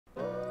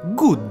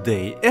Good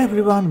day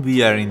everyone,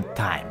 we are in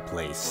Time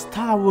Place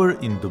Tower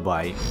in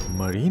Dubai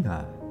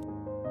Marina.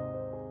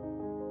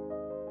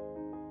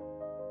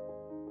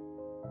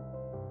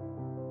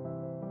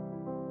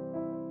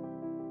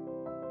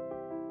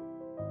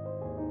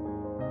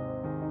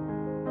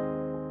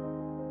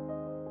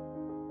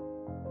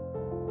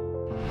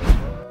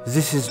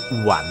 This is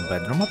one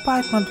bedroom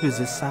apartment with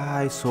a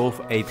size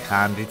of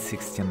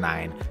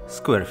 869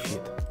 square feet.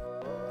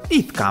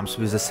 It comes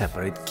with a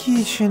separate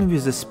kitchen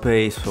with a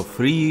space for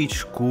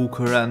fridge,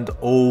 cooker and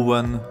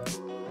oven.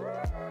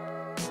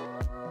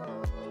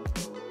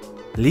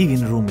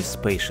 Living room is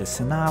spacious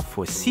enough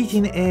for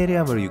sitting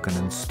area where you can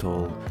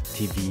install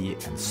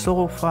TV and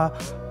sofa,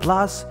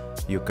 plus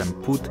you can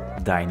put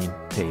dining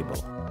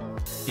table.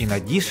 In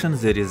addition,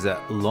 there is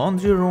a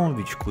laundry room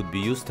which could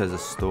be used as a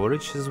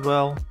storage as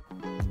well.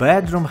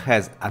 Bedroom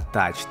has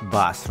attached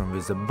bathroom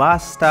with a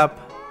bathtub.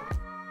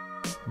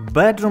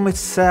 Bedroom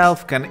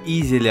itself can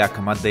easily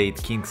accommodate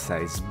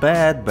king-size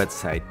bed,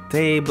 bedside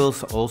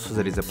tables, also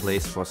there is a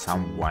place for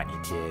some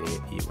vanity area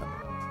even.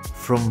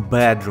 From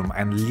bedroom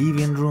and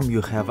living room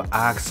you have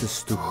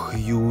access to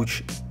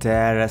huge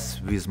terrace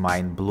with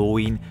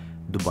mind-blowing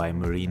Dubai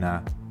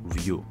Marina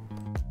view.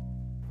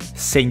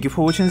 Thank you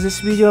for watching this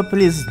video,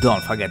 please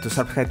don't forget to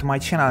subscribe to my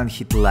channel and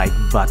hit like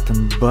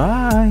button,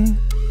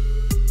 bye!